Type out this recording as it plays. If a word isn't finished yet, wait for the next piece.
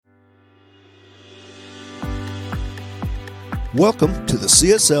Welcome to the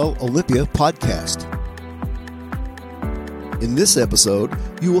CSL Olympia podcast. In this episode,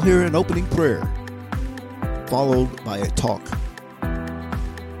 you will hear an opening prayer, followed by a talk.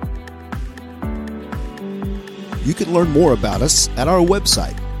 You can learn more about us at our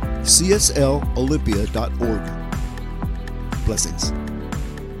website, cslolympia.org. Blessings.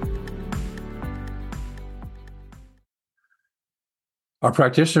 Our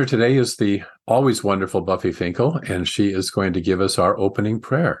practitioner today is the always wonderful Buffie Finkle, and she is going to give us our opening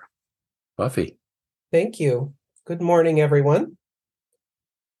prayer. Buffie. Thank you. Good morning, everyone.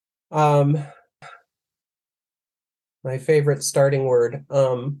 My favorite starting word.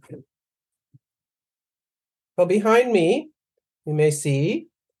 So behind me, you may see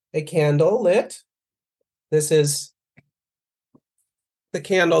a candle lit. This is the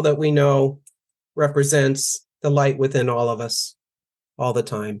candle that we know represents the light within all of us. All the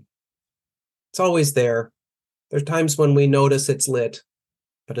time. It's always there. There's times when we notice it's lit,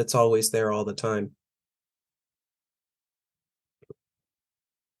 but it's always there all the time.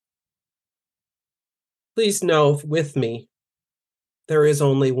 Please know with me, there is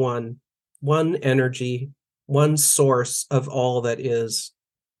only one energy, one source of all that is.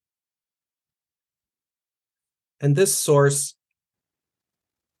 And this source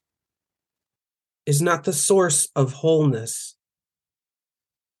is not the source of wholeness.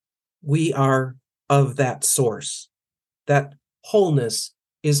 We are of that source. That wholeness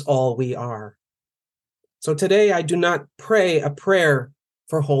is all we are. So today I do not pray a prayer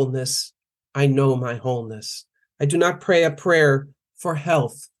for wholeness. I know my wholeness. I do not pray a prayer for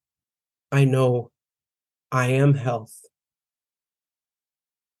health. I know I am health.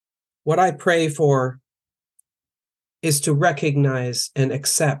 What I pray for is to recognize and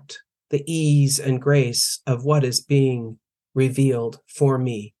accept the ease and grace of what is being revealed for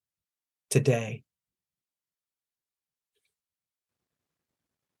me today.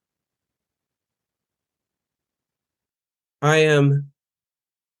 I am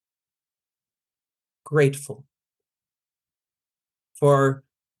grateful for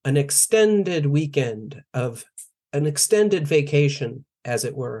an extended weekend of an extended vacation, as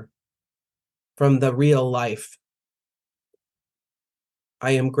it were, from the real life.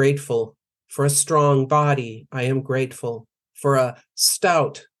 I am grateful for a strong body. I am grateful for a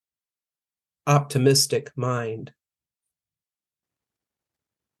stout, optimistic mind.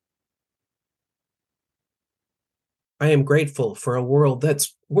 I am grateful for a world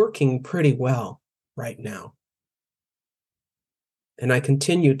that's working pretty well right now. And I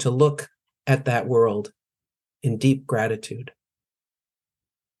continue to look at that world in deep gratitude.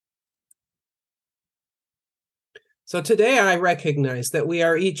 So today I recognize that we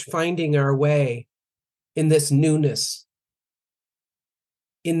are each finding our way in this newness,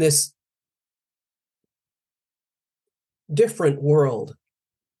 in this different world,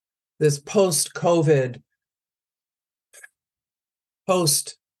 this post-COVID,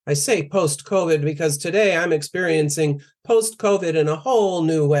 I say post-COVID because today I'm experiencing post-COVID in a whole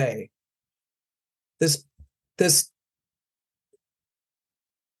new way. This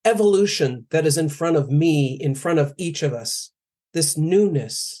evolution that is in front of me, in front of each of us, this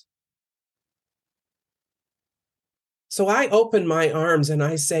newness. So I open my arms and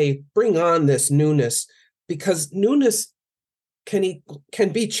I say, bring on this newness, because newness can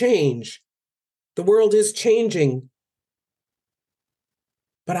be change. The world is changing.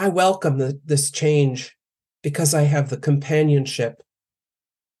 But I welcome this change because I have the companionship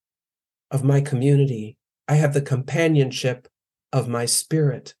of my community. I have the companionship of my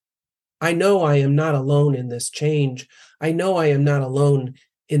spirit. I know I am not alone in this change. I know I am not alone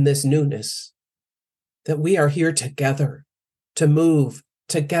in this newness, that we are here together to move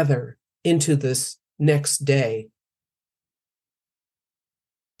together into this next day.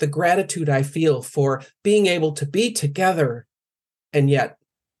 The gratitude I feel for being able to be together and yet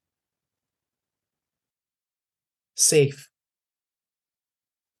safe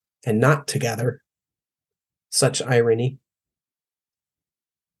and not together. Such irony.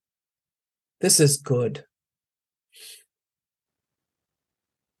 This is good.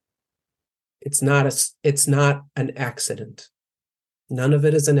 It's not an accident. None of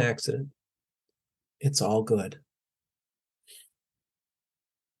it is an accident. It's all good.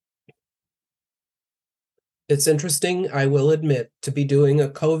 It's interesting, I will admit, to be doing a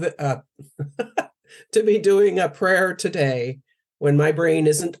prayer today when my brain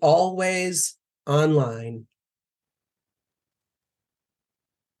isn't always online.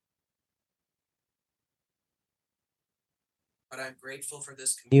 But I'm grateful for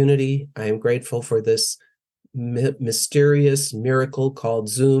this community. I am grateful for this mysterious miracle called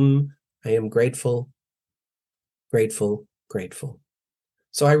Zoom. I am grateful, grateful, grateful.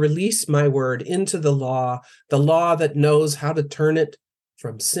 So I release my word into the law that knows how to turn it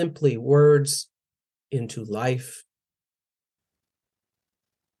from simply words into life.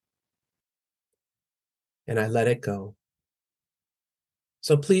 And I let it go.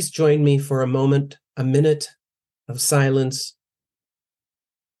 So please join me for a minute of silence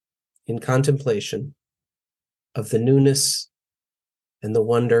in contemplation of the newness and the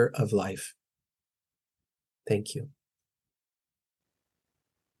wonder of life. Thank you.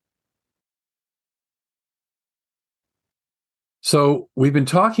 So we've been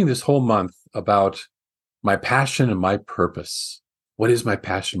talking this whole month about my passion and my purpose. What is my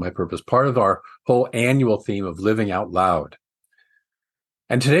passion, my purpose? Part of our whole annual theme of living out loud.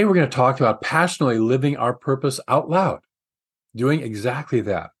 And today we're going to talk about passionately living our purpose out loud, doing exactly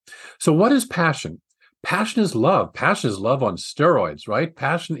that. So what is passion? Passion is love. Passion is love on steroids, right?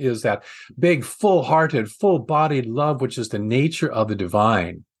 Passion is that big, full-hearted, full-bodied love, which is the nature of the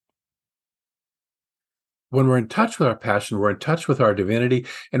divine. When we're in touch with our passion, we're in touch with our divinity.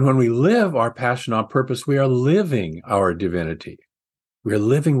 And when we live our passion on purpose, we are living our divinity. We are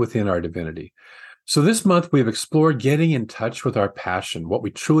living within our divinity. So this month, we've explored getting in touch with our passion, what we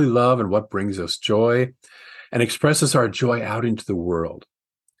truly love and what brings us joy, and expresses our joy out into the world.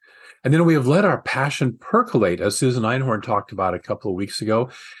 And then we have let our passion percolate, as Susan Einhorn talked about a couple of weeks ago,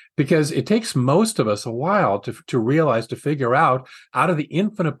 because it takes most of us a while to realize, to figure out of the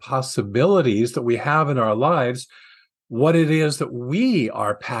infinite possibilities that we have in our lives, what it is that we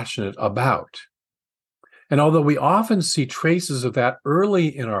are passionate about. And although we often see traces of that early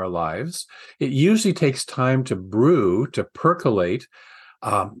in our lives, it usually takes time to brew, to percolate,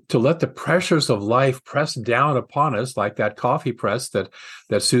 to let the pressures of life press down upon us, like that coffee press that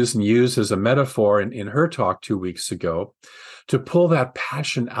Susan used as a metaphor in her talk 2 weeks ago, to pull that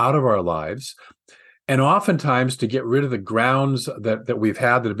passion out of our lives, and oftentimes to get rid of the grounds that we've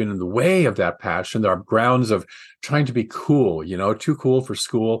had that have been in the way of that passion. There are grounds of trying to be cool, too cool for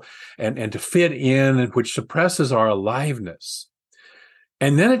school, and to fit in, which suppresses our aliveness.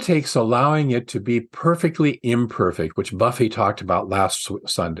 And then it takes allowing it to be perfectly imperfect, which Buffie talked about last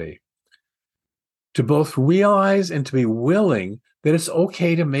Sunday, to both realize and to be willing that it's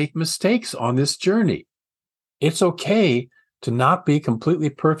okay to make mistakes on this journey. It's okay to not be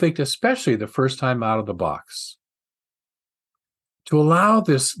completely perfect, especially the first time out of the box. To allow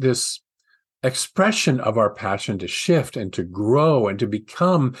this expression of our passion to shift and to grow and to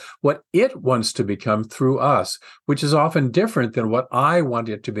become what it wants to become through us, which is often different than what I want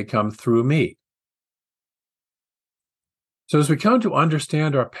it to become through me. So as we come to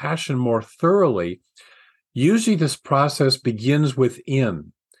understand our passion more thoroughly, usually this process begins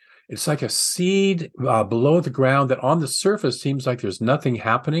within. It's like a seed below the ground that on the surface seems like there's nothing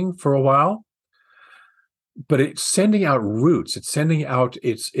happening for a while, but it's sending out roots. It's sending out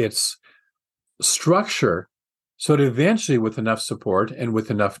its structure, so that eventually, with enough support and with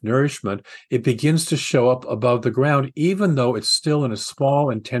enough nourishment, it begins to show up above the ground, even though it's still in a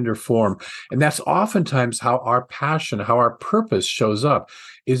small and tender form. And that's oftentimes how our passion, how our purpose shows up,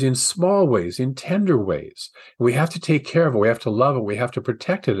 is in small ways, in tender ways. We have to take care of it. We have to love it. We have to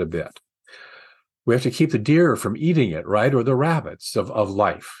protect it a bit. We have to keep the deer from eating it, right? Or the rabbits of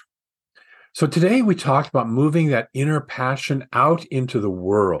life. So today we talked about moving that inner passion out into the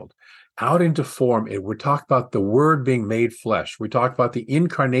world, out into form. We talk about the word being made flesh. We talk about the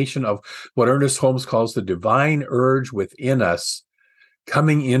incarnation of what Ernest Holmes calls the divine urge within us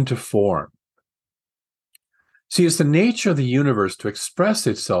coming into form. See, it's the nature of the universe to express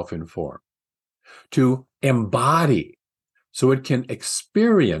itself in form, to embody so it can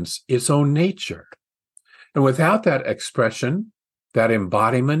experience its own nature. And without that expression, that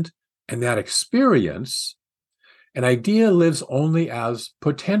embodiment, and that experience, an idea lives only as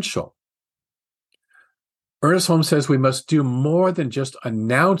potential. Ernest Holmes says we must do more than just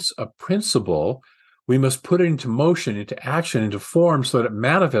announce a principle. We must put it into motion, into action, into form, so that it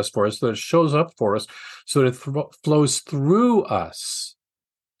manifests for us, so that it shows up for us, so that it flows through us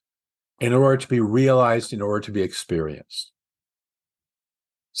in order to be realized, in order to be experienced.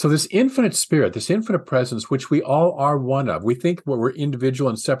 So this infinite spirit, this infinite presence, which we all are one of, we think we're individual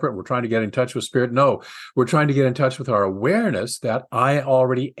and separate, we're trying to get in touch with spirit. No, we're trying to get in touch with our awareness that I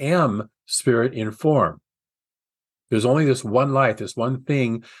already am spirit in form. There's only this one life, this one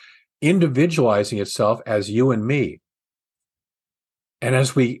thing individualizing itself as you and me. And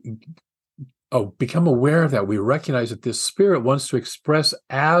as we become aware of that, we recognize that this spirit wants to express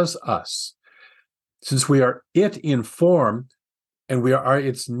as us. Since we are it in form, and we are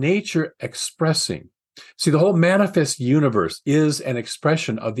its nature expressing. See, the whole manifest universe is an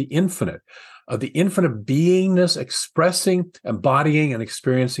expression of the infinite, of the infinite beingness expressing, embodying, and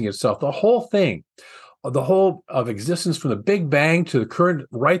experiencing itself. The whole thing, the whole of existence from the Big Bang to the current,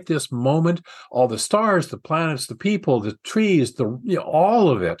 right this moment, all the stars, the planets, the people, the trees, all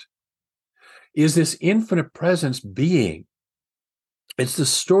of it is this infinite presence being. It's the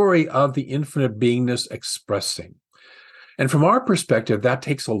story of the infinite beingness expressing. And from our perspective, that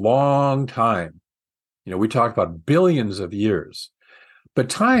takes a long time. We talk about billions of years. But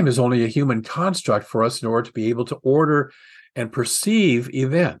time is only a human construct for us in order to be able to order and perceive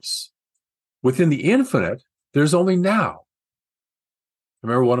events. Within the infinite, there's only now. I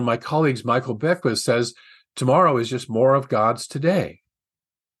remember one of my colleagues, Michael Beckwith, says, tomorrow is just more of God's today.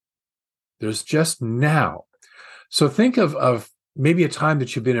 There's just now. So think of maybe a time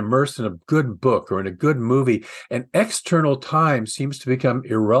that you've been immersed in a good book or in a good movie, and external time seems to become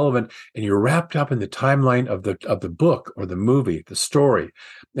irrelevant, and you're wrapped up in the timeline of the book or the movie, the story,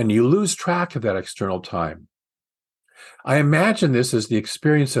 and you lose track of that external time. I imagine this as the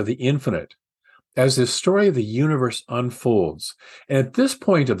experience of the infinite, as this story of the universe unfolds. And at this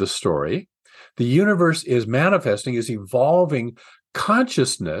point of the story, the universe is manifesting, is evolving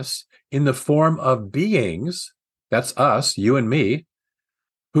consciousness in the form of beings, that's us, you and me,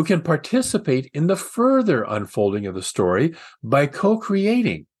 who can participate in the further unfolding of the story by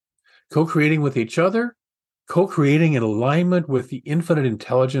co-creating with each other, co-creating in alignment with the infinite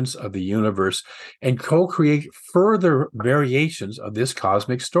intelligence of the universe, and co-create further variations of this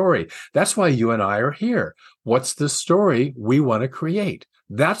cosmic story. That's why you and I are here. What's the story we want to create?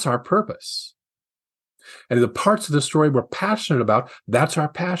 That's our purpose. And the parts of the story we're passionate about, that's our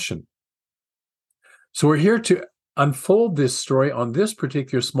passion. So we're here to unfold this story on this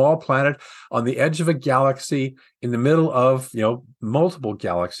particular small planet on the edge of a galaxy in the middle of, multiple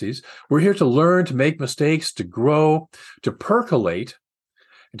galaxies. We're here to learn, to make mistakes, to grow, to percolate,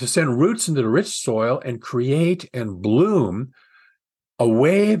 and to send roots into the rich soil and create and bloom a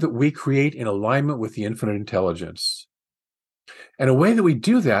way that we create in alignment with the infinite intelligence. And a way that we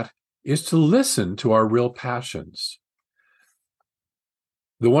do that is to listen to our real passions.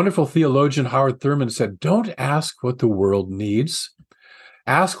 The wonderful theologian Howard Thurman said, don't ask what the world needs.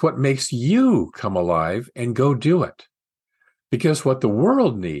 Ask what makes you come alive and go do it. Because what the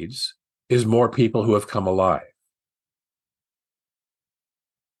world needs is more people who have come alive.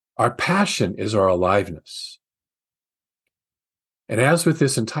 Our passion is our aliveness. And as with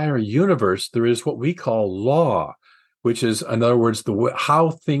this entire universe, there is what we call law, which is, in other words, how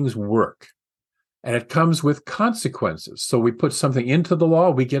things work. And it comes with consequences. So we put something into the law,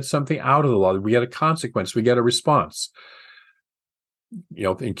 we get something out of the law. We get a consequence, we get a response.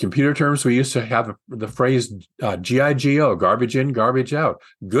 In computer terms, we used to have the phrase GIGO, garbage in, garbage out.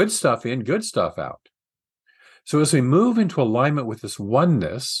 Good stuff in, good stuff out. So as we move into alignment with this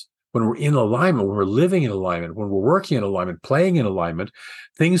oneness, when we're in alignment, when we're living in alignment, when we're working in alignment, playing in alignment,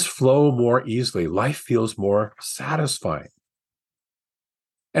 things flow more easily. Life feels more satisfying.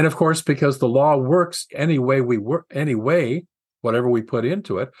 And of course, because the law works any way we work, anyway, whatever we put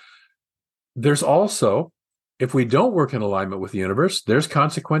into it, there's also, if we don't work in alignment with the universe, there's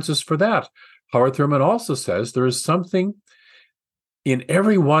consequences for that. Howard Thurman also says there is something in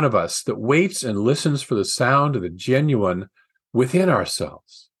every one of us that waits and listens for the sound of the genuine within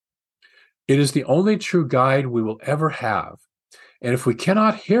ourselves. It is the only true guide we will ever have. And if we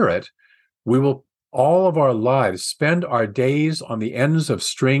cannot hear it, we will all of our lives spend our days on the ends of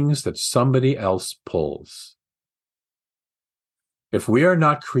strings that somebody else pulls. If we are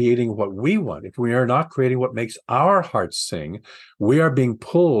not creating what we want, if we are not creating what makes our hearts sing, we are being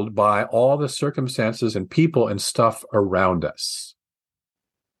pulled by all the circumstances and people and stuff around us.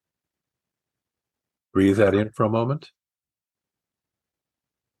 Breathe that in for a moment.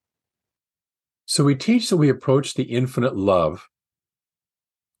 So we teach that we approach the infinite love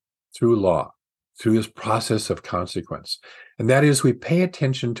through law, through this process of consequence. And that is, we pay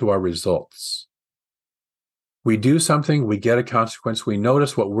attention to our results. We do something, we get a consequence, we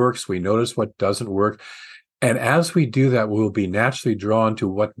notice what works, we notice what doesn't work. And as we do that, we'll be naturally drawn to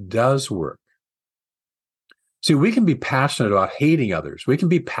what does work. See, we can be passionate about hating others. We can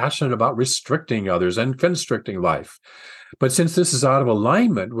be passionate about restricting others and constricting life. But since this is out of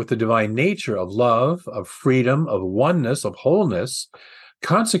alignment with the divine nature of love, of freedom, of oneness, of wholeness,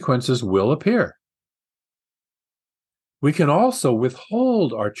 consequences will appear. We can also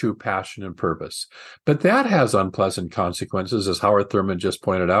withhold our true passion and purpose, but that has unpleasant consequences, as Howard Thurman just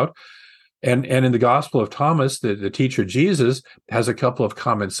pointed out. And in the Gospel of Thomas, the teacher Jesus has a couple of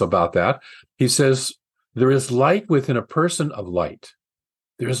comments about that. He says, there is light within a person of light.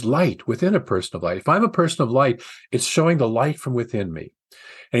 There is light within a person of light. If I'm a person of light, it's showing the light from within me.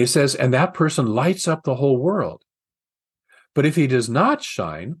 And he says, and that person lights up the whole world. But if he does not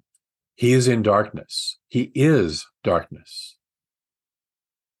shine, he is in darkness. He is darkness.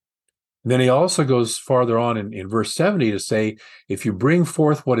 And then he also goes farther on in verse 70 to say, if you bring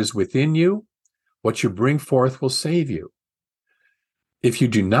forth what is within you, what you bring forth will save you. If you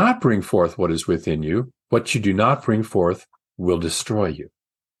do not bring forth what is within you, what you do not bring forth will destroy you.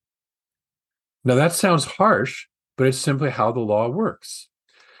 Now that sounds harsh, but it's simply how the law works.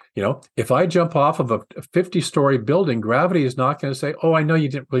 You know, if I jump off of a 50-story building, gravity is not going to say, oh, I know you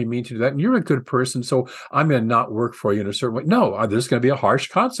didn't really mean to do that, and you're a good person, so I'm going to not work for you in a certain way. No, there's going to be a harsh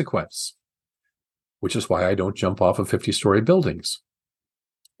consequence, which is why I don't jump off of 50-story buildings,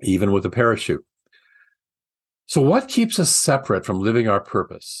 even with a parachute. So what keeps us separate from living our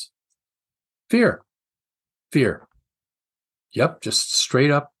purpose? Fear. Fear. Yep, just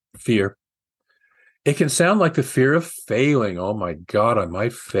straight up fear. It can sound like the fear of failing. Oh my God, I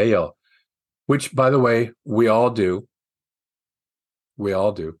might fail. Which, by the way, we all do. We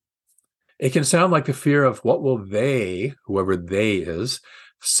all do. It can sound like the fear of what will they, whoever they is,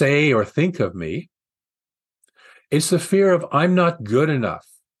 say or think of me. It's the fear of I'm not good enough.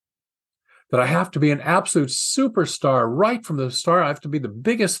 That I have to be an absolute superstar right from the start. I have to be the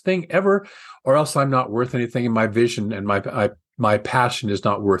biggest thing ever, or else I'm not worth anything, and my vision and my passion is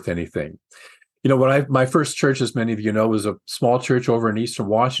not worth anything. You know, my first church, as many of you know, was a small church over in Eastern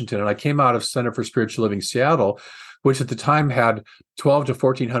Washington, and I came out of Center for Spiritual Living Seattle, which at the time had 12 to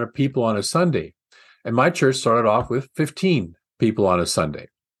 1,400 people on a Sunday. And my church started off with 15 people on a Sunday.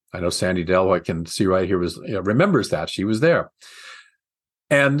 I know Sandy Dell, who I can see right here, remembers that. She was there.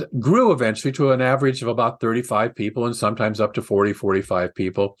 And grew eventually to an average of about 35 people and sometimes up to 40, 45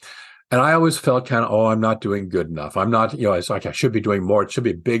 people. And I always felt kind of, I'm not doing good enough. I'm not, it's like I should be doing more. It should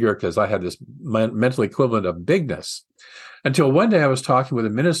be bigger because I had this mental equivalent of bigness. Until one day I was talking with a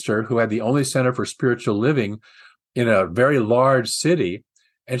minister who had the only center for spiritual living in a very large city.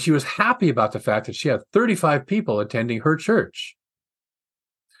 And she was happy about the fact that she had 35 people attending her church.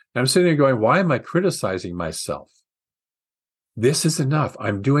 And I'm sitting there going, why am I criticizing myself? This is enough.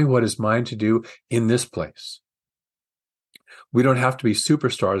 I'm doing what is mine to do in this place. We don't have to be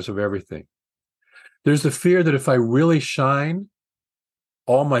superstars of everything. There's the fear that if I really shine,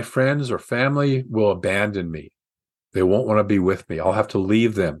 all my friends or family will abandon me. They won't want to be with me. I'll have to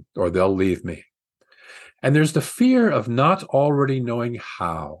leave them or they'll leave me. And there's the fear of not already knowing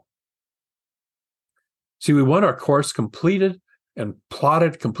how. See, we want our course completed and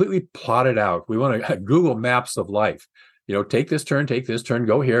completely plotted out. We want to Google Maps of life. You know, take this turn,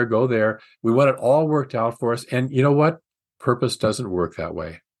 go here, go there. We want it all worked out for us. And you know what? Purpose doesn't work that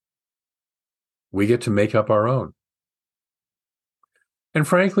way. We get to make up our own. And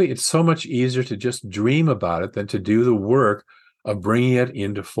frankly, it's so much easier to just dream about it than to do the work of bringing it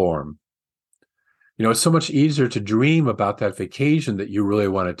into form. You know, it's so much easier to dream about that vacation that you really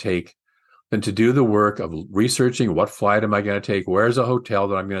want to take than to do the work of researching what flight am I going to take, where's a hotel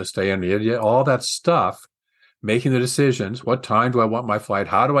that I'm going to stay in, all that stuff, making the decisions, what time do I want my flight,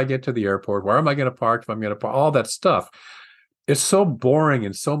 how do I get to the airport, where am I going to park if I'm going to park, all that stuff. It's so boring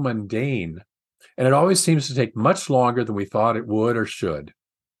and so mundane, and it always seems to take much longer than we thought it would or should.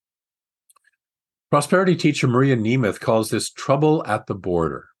 Prosperity teacher Maria Nemeth calls this trouble at the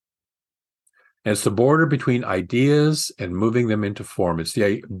border. And it's the border between ideas and moving them into form. It's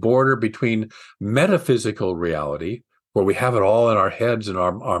the border between metaphysical reality, where we have it all in our heads and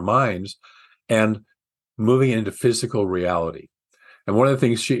our minds, and moving it into physical reality. And one of the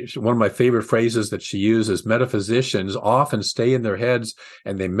things one of my favorite phrases that she uses, metaphysicians often stay in their heads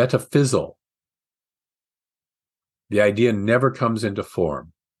and they metaphysal. The idea never comes into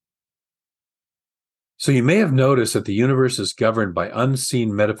form. So you may have noticed that the universe is governed by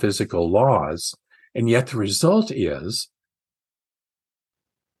unseen metaphysical laws, and yet the result is,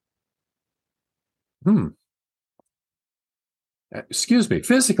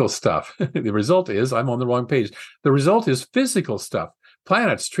 physical stuff. The result is, I'm on the wrong page. The result is physical stuff.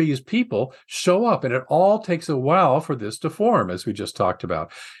 Planets, trees, people show up, and it all takes a while for this to form, as we just talked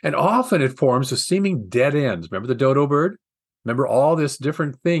about. And often it forms as seeming dead ends. Remember the dodo bird? Remember all this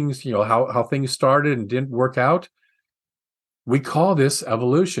different things, how things started and didn't work out? We call this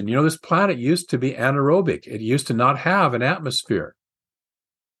evolution. This planet used to be anaerobic. It used to not have an atmosphere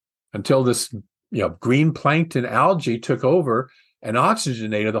until this green plankton algae took over and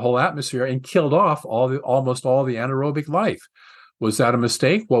oxygenated the whole atmosphere and killed off almost all the anaerobic life. Was that a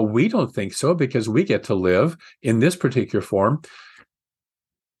mistake? Well, we don't think so, because we get to live in this particular form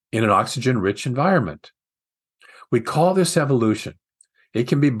in an oxygen-rich environment. We call this evolution. It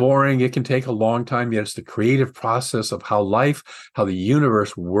can be boring. It can take a long time, yet it's the creative process of how the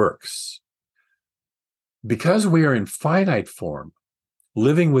universe works. Because we are in finite form,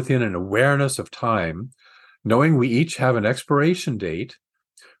 living within an awareness of time, knowing we each have an expiration date,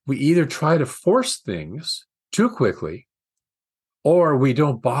 we either try to force things too quickly, or we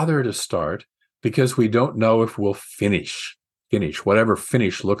don't bother to start because we don't know if we'll finish, whatever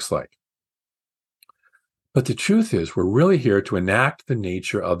finish looks like. But the truth is, we're really here to enact the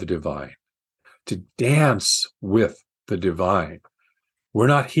nature of the divine, to dance with the divine. We're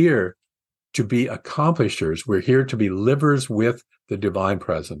not here to be accomplishers. We're here to be livers with the divine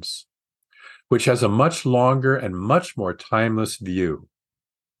presence, which has a much longer and much more timeless view.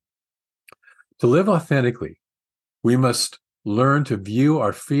 To live authentically, we must learn to view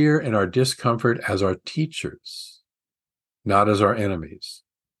our fear and our discomfort as our teachers, not as our enemies.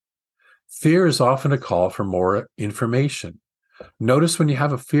 Fear is often a call for more information. Notice when you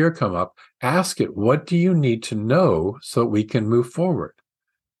have a fear come up, ask it, what do you need to know so that we can move forward?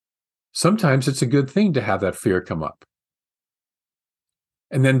 Sometimes it's a good thing to have that fear come up.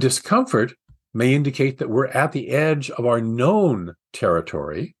 And then discomfort may indicate that we're at the edge of our known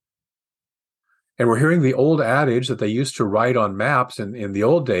territory. And we're hearing the old adage that they used to write on maps in the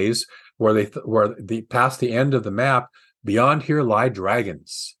old days, where past the end of the map, beyond here lie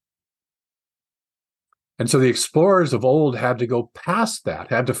dragons. And so the explorers of old had to go past that,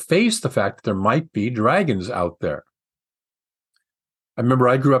 had to face the fact that there might be dragons out there. I remember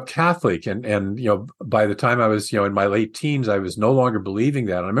I grew up Catholic, and by the time I was in my late teens, I was no longer believing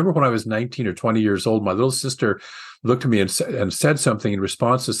that. And I remember when I was 19 or 20 years old, my little sister looked at me and said something in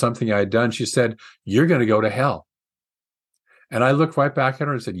response to something I had done. She said, "You're going to go to hell." And I looked right back at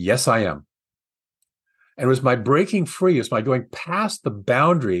her and said, "Yes, I am." And it was my breaking free, it was my going past the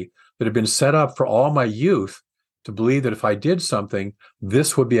boundary that had been set up for all my youth to believe that if I did something,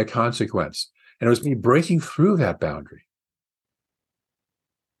 this would be a consequence. And it was me breaking through that boundary.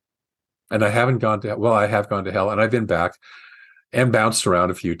 And I haven't gone to hell. Well, I have gone to hell, and I've been back and bounced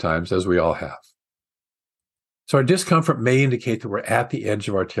around a few times, as we all have. So our discomfort may indicate that we're at the edge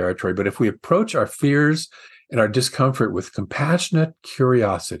of our territory, but if we approach our fears and our discomfort with compassionate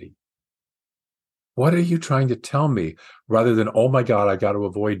curiosity, what are you trying to tell me, rather than, oh my God, I got to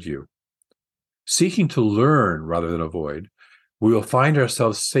avoid you? Seeking to learn rather than avoid, we will find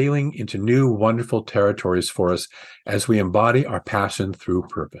ourselves sailing into new, wonderful territories for us as we embody our passion through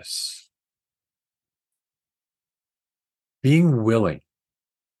purpose. Being willing,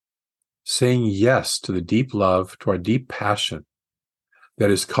 saying yes to the deep love, to our deep passion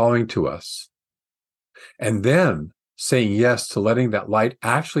that is calling to us, and then saying yes to letting that light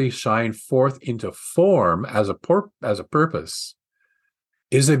actually shine forth into form as a purpose,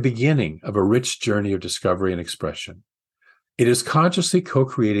 is a beginning of a rich journey of discovery and expression. It is consciously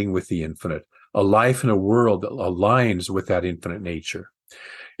co-creating with the infinite, a life in a world that aligns with that infinite nature.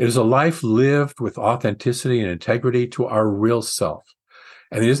 It is a life lived with authenticity and integrity to our real self.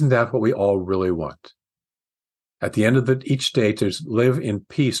 And isn't that what we all really want? At the end of each day, to live in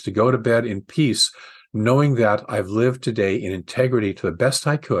peace, to go to bed in peace, knowing that I've lived today in integrity to the best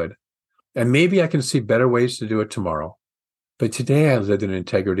I could, and maybe I can see better ways to do it tomorrow, but today I lived in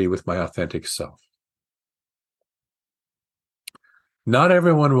integrity with my authentic self. Not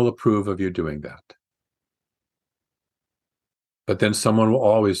everyone will approve of you doing that. But then someone will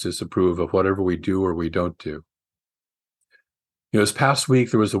always disapprove of whatever we do or we don't do. This past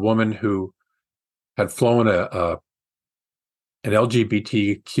week, there was a woman who had flown an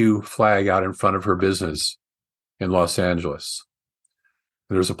LGBTQ flag out in front of her business in Los Angeles.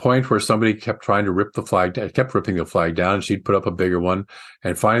 And there was a point where somebody kept trying to rip the flag, kept ripping the flag down, and she'd put up a bigger one.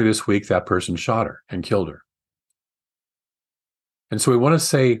 And finally this week, that person shot her and killed her. And so we want to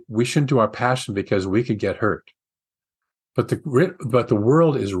say we shouldn't do our passion because we could get hurt. But the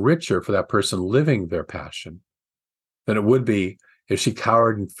world is richer for that person living their passion than it would be if she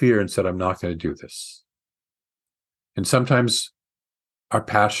cowered in fear and said, I'm not going to do this. And sometimes our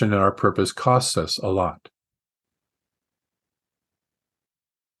passion and our purpose costs us a lot.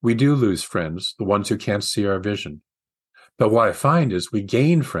 We do lose friends, the ones who can't see our vision. But what I find is we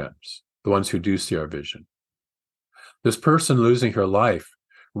gain friends, the ones who do see our vision. This person losing her life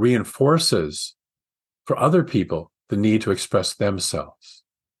reinforces for other people the need to express themselves.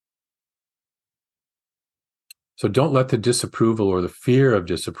 So don't let the disapproval or the fear of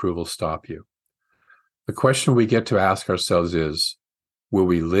disapproval stop you. The question we get to ask ourselves is, will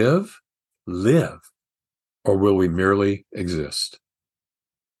we live, or will we merely exist?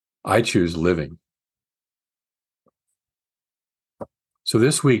 I choose living. So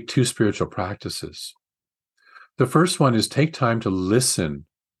this week, 2 spiritual practices. The first one is take time to listen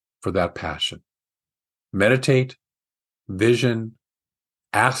for that passion. Meditate, vision,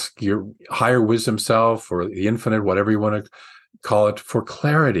 ask your higher wisdom self or the infinite, whatever you want to call it, for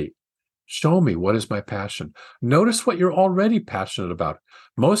clarity. Show me, what is my passion? Notice what you're already passionate about.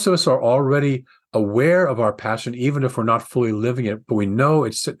 Most of us are already aware of our passion, even if we're not fully living it, but we know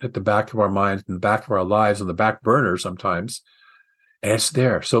it's sitting at the back of our minds, in the back of our lives, on the back burner sometimes, and it's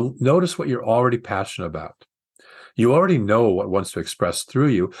there. So notice what you're already passionate about. You already know what wants to express through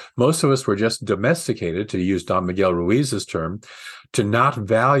you. Most of us were just domesticated, to use Don Miguel Ruiz's term, to not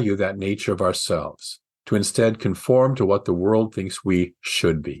value that nature of ourselves, to instead conform to what the world thinks we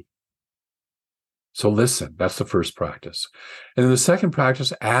should be. So listen, that's the first practice. And then the second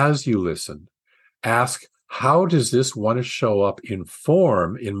practice, as you listen, ask, how does this want to show up in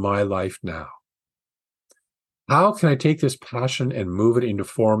form in my life now? How can I take this passion and move it into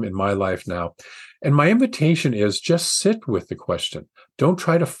form in my life now? And my invitation is just sit with the question. Don't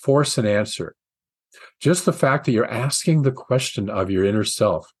try to force an answer. Just the fact that you're asking the question of your inner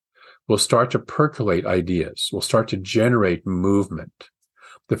self will start to percolate ideas, will start to generate movement.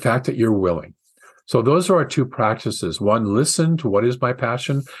 The fact that you're willing. So those are our two practices. One, listen to what is my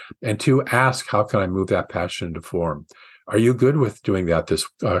passion, and two, ask, how can I move that passion into form? Are you good with doing that this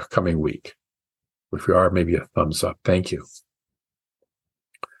coming week? If you are, maybe a thumbs up. Thank you.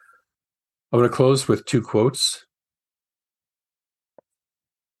 I'm going to close with two quotes.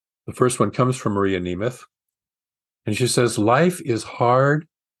 The first one comes from Maria Nemeth, and she says, life is hard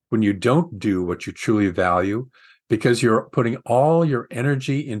when you don't do what you truly value, because you're putting all your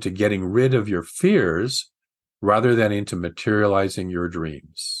energy into getting rid of your fears rather than into materializing your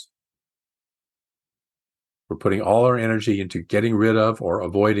dreams. We're putting all our energy into getting rid of or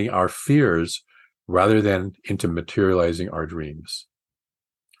avoiding our fears rather than into materializing our dreams.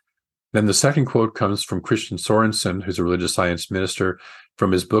 Then the second quote comes from Christian Sorensen, who's a religious science minister,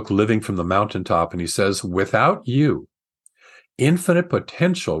 from his book, Living from the Mountaintop. And he says, without you, infinite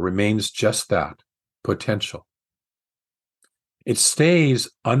potential remains just that, potential. It stays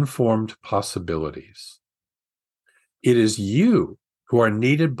unformed possibilities. It is you who are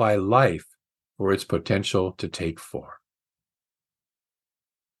needed by life for its potential to take form.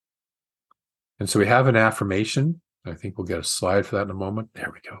 And so we have an affirmation. I think we'll get a slide for that in a moment.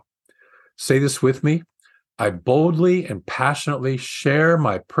 There we go. Say this with me. I boldly and passionately share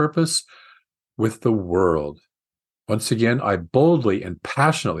my purpose with the world. Once again, I boldly and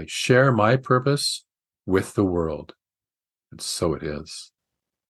passionately share my purpose with the world. And so it is.